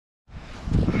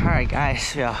Alright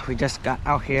guys, we just got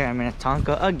out here in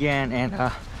Minnetonka again,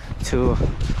 and to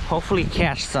hopefully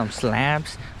catch some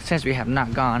slabs, since we have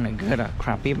not gotten a good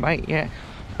crappie bite yet.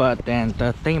 But then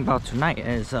the thing about tonight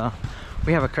is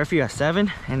we have a curfew at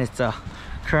 7, and it's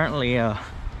currently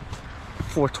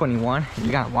 4:21.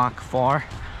 You gotta walk far.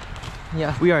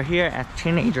 Yeah, we are here at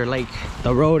Tanager Lake.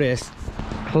 The road is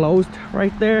closed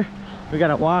right there. We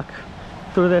gotta walk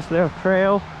through this little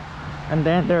trail, and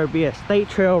then there will be a state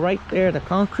trail right there, the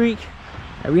concrete,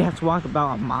 and we have to walk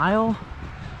about a mile.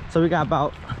 So we got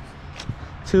about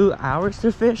 2 hours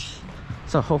to fish,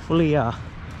 so hopefully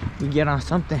we get on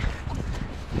something.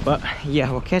 But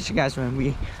yeah, we'll catch you guys when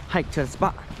we hike to the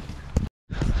spot.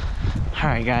 All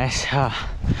right guys,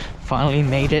 finally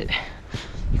made it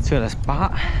to the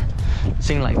spot.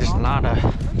 Seems like there's a lot of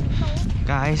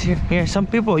guys here. Some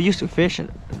people used to fish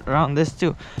around this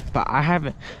too, but I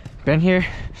haven't been here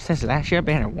since last year. I've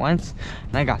been here once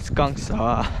and I got skunked, so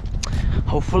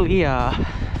hopefully you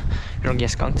don't get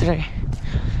skunked today.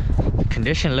 The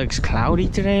condition looks cloudy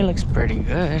today, looks pretty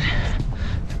good.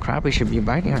 The crappie should be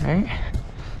biting, right?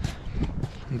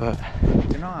 But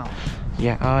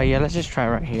yeah, let's just try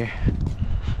right here.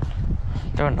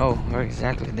 Don't know where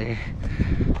exactly they're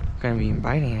gonna be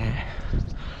biting at.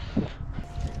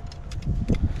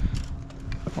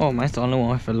 Oh, mine's the only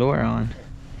one with a lure on.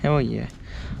 Hell yeah.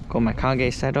 Got my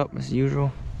kage set up as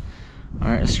usual.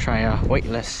 Alright, let's try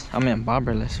weightless. I mean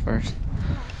bobberless first.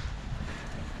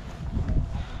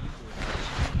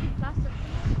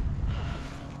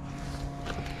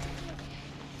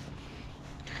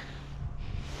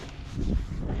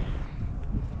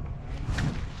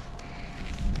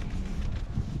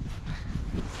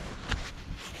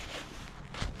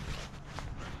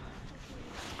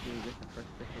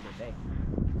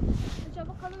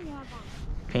 What color do you have on?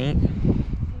 Pink.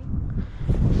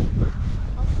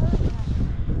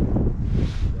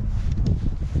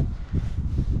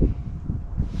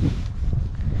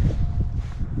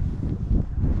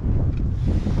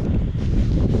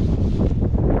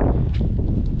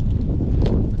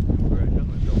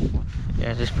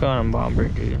 Yeah, just put on a bobber,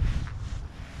 dude.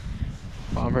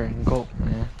 Bobber and gulp,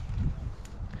 man.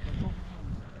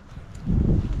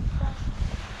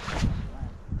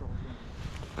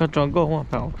 Có cho gulp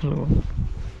một bảo luôn.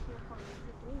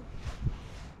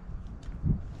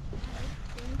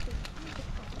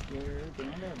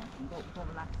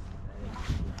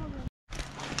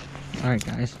 Alright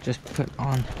guys, just put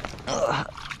on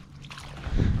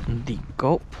the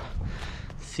gulp.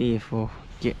 See if we'll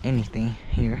get anything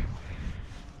here.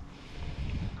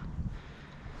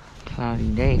 Cloudy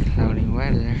day, cloudy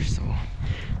weather, so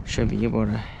should be able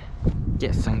to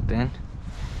get something.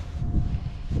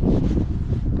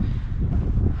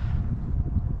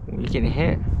 We can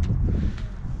hit.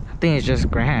 I think it's just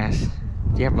grass.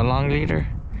 Do you have a long leader?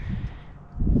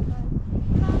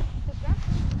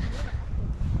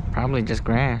 Probably just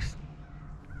grass.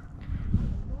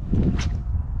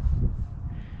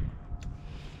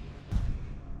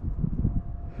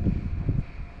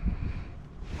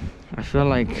 I feel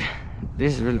like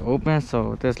this is really open,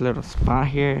 so this little spot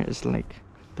here is like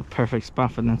the perfect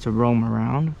spot for them to roam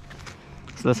around.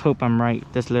 So let's hope I'm right.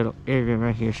 This little area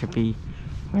right here should be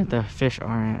where the fish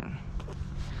are at.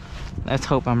 Let's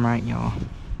hope I'm right, y'all,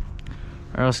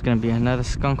 or else it's gonna be another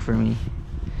skunk for me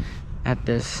at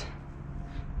this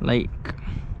lake.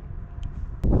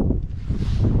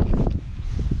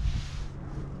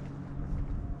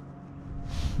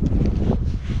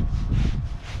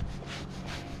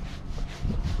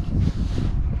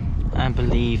 I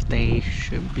believe they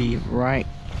should be right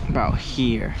about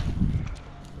here.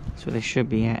 So they should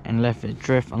be at, and left it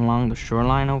drift along the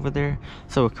shoreline over there,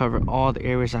 so it covered all the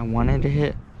areas I wanted to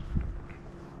hit.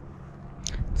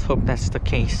 Let's hope that's the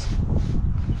case.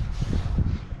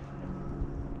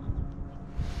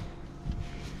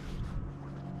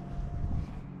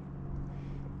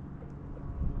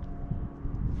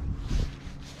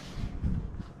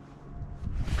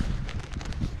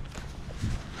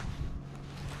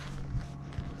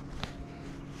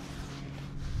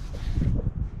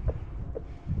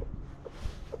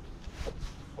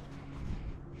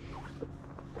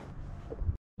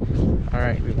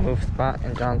 Alright, we moved spot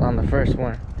and John's on the first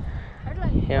one.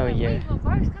 Hell yeah.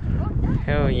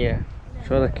 Hell yeah.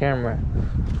 Show the camera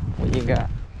what you got.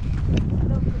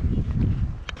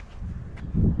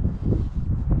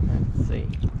 Let's see.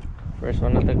 First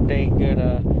one of the day, good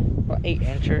about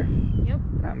 8-incher. Yep.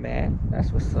 Not bad.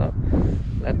 That's what's up.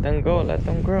 Let them go, let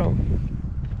them grow.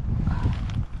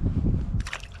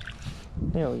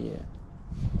 Hell yeah.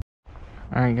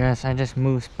 Alright guys, I just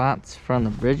moved spots from the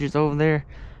bridges over there.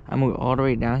 I moved all the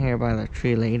way down here by the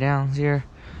tree laydowns here.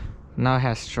 now it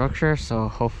has structure, so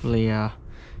hopefully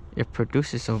it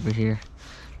produces over here.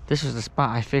 This was the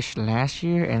spot I fished last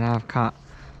year, and I've caught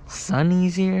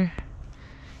sunnies here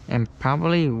and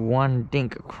probably one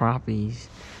dink of crappies.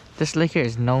 This lake here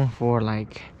is known for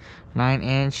like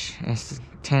 9-inch and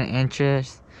 10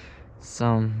 inches.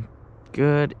 Some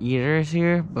good eaters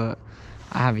here, but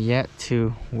I have yet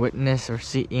to witness or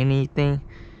see anything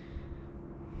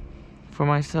for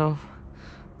myself,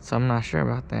 so I'm not sure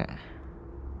about that.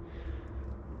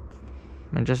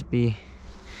 Might just be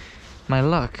my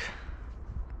luck.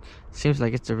 Seems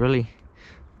like it's a really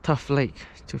tough lake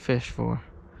to fish for.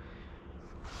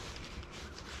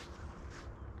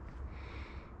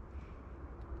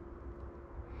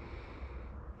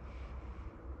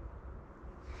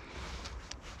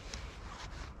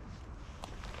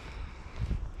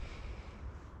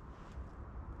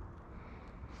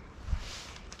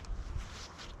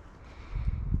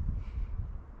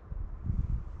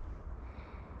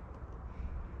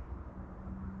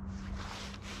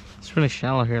 It's really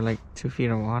shallow here, like 2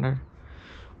 feet of water.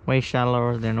 Way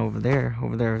shallower than over there.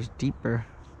 Over there is deeper.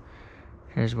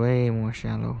 Here's way more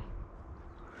shallow.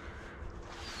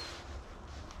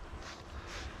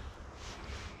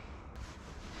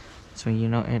 So you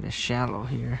know it is shallow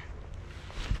here.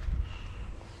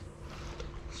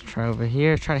 Let's try over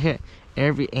here. Try to hit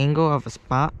every angle of a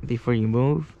spot before you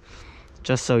move,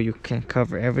 just so you can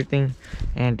cover everything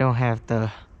and don't have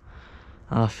the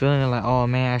feeling like, oh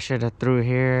man, I should have threw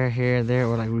here, there,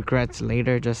 or like regrets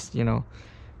later. Just, you know,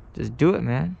 just do it,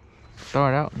 man. Throw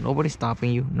it out. Nobody's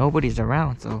stopping you. Nobody's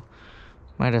around, so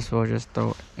might as well just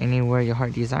throw anywhere your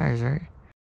heart desires, right?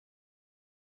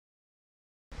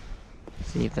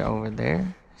 See if they're over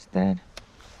there instead.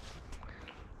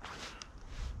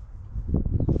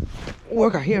 Oh, I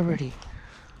got hit already.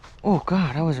 Oh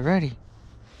god, I was ready.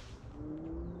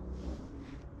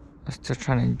 I was still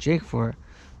trying to jig for it,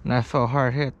 and I felt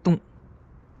hard hit. Thump.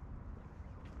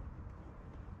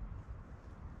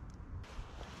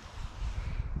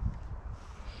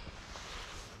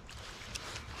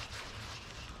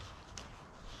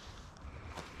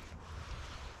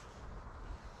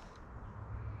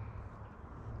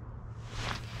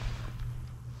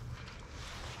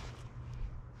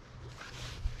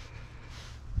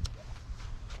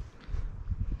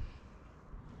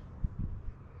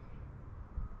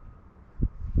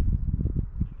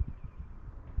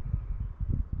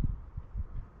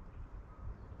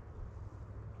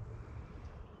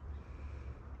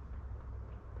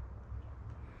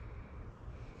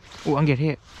 Oh, I'm getting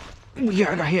hit. Oh,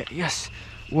 yeah, I got hit. Yes.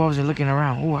 Oh, I wasn't looking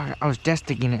around. Oh, I was dead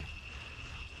sticking it.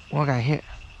 Oh, I got hit.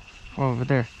 Oh, over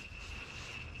there.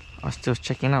 I was still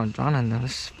checking out John, and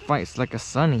this fight's like a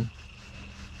sunny.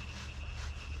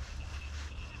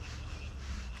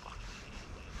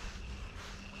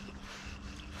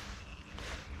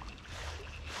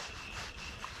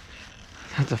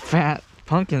 That's a fat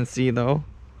pumpkin seed, though.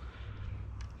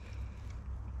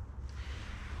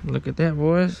 Look at that,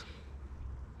 boys.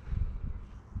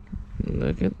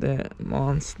 Look at that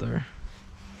monster.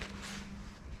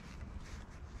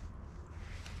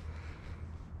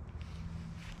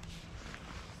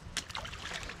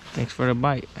 Thanks for the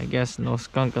bite. I guess no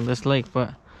skunk on this lake,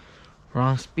 but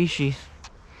wrong species.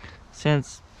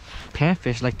 Since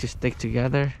panfish like to stick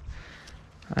together,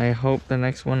 I hope the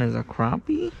next one is a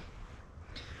crappie.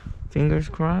 Fingers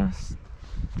crossed.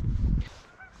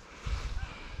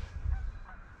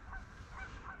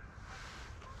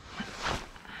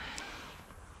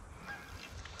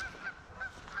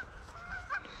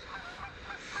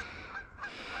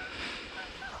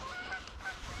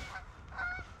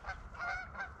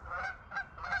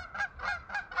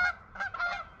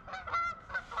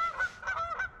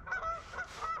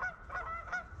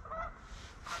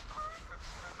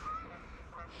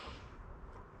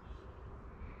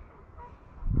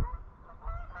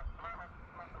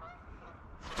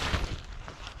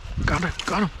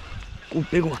 Got him. Oh,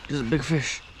 big one. This is a big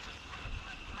fish.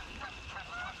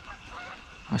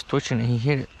 I was twitching and he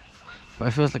hit it. But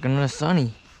it feels like another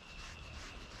sunny.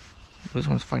 This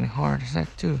one's fighting hard as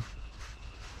heck too.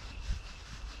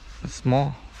 It's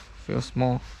small. Feels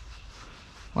small.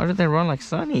 Why did they run like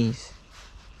sunnies?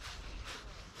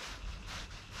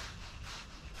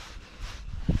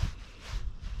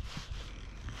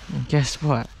 And guess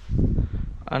what?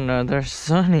 Another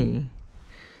sunny.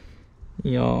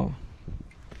 Yo,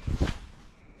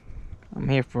 I'm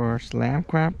here for slab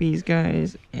crappies,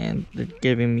 guys, and they're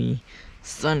giving me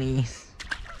sunnies.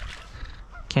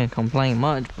 Can't complain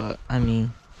much, but I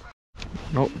mean,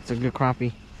 nope, it's a good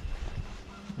crappie.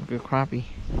 A good crappie.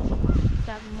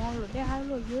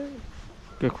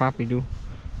 Good crappie, dude.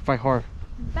 Fight hard.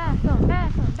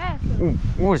 Ooh,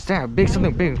 what is that? Big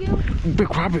something big. Big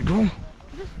crappie, dude.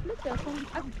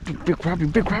 Big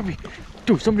crappie, big crappie.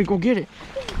 Dude, somebody go get it.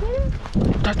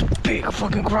 That's a big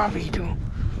fucking crappie, dude.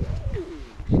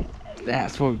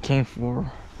 That's what we came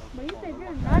for. But you said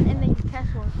you're none and then you catch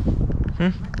one.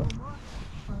 Hmm?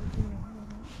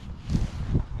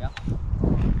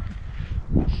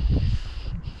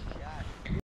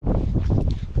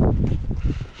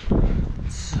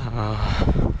 It's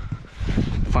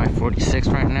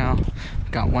 5:46 right now.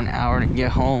 Got 1 hour to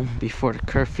get home before the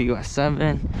curfew at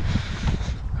 7.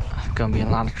 Gonna be a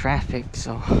lot of traffic,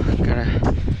 so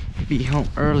gotta be home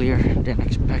earlier than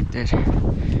expected.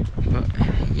 But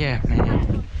yeah,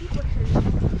 man.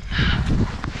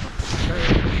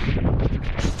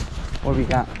 What we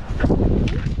got?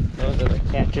 Those are the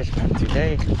catches from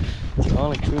today. It's the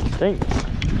only two things.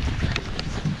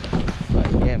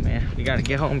 But yeah, man, we gotta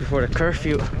get home before the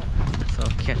curfew. So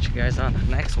I'll catch you guys on the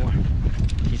next one.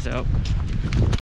 Peace out.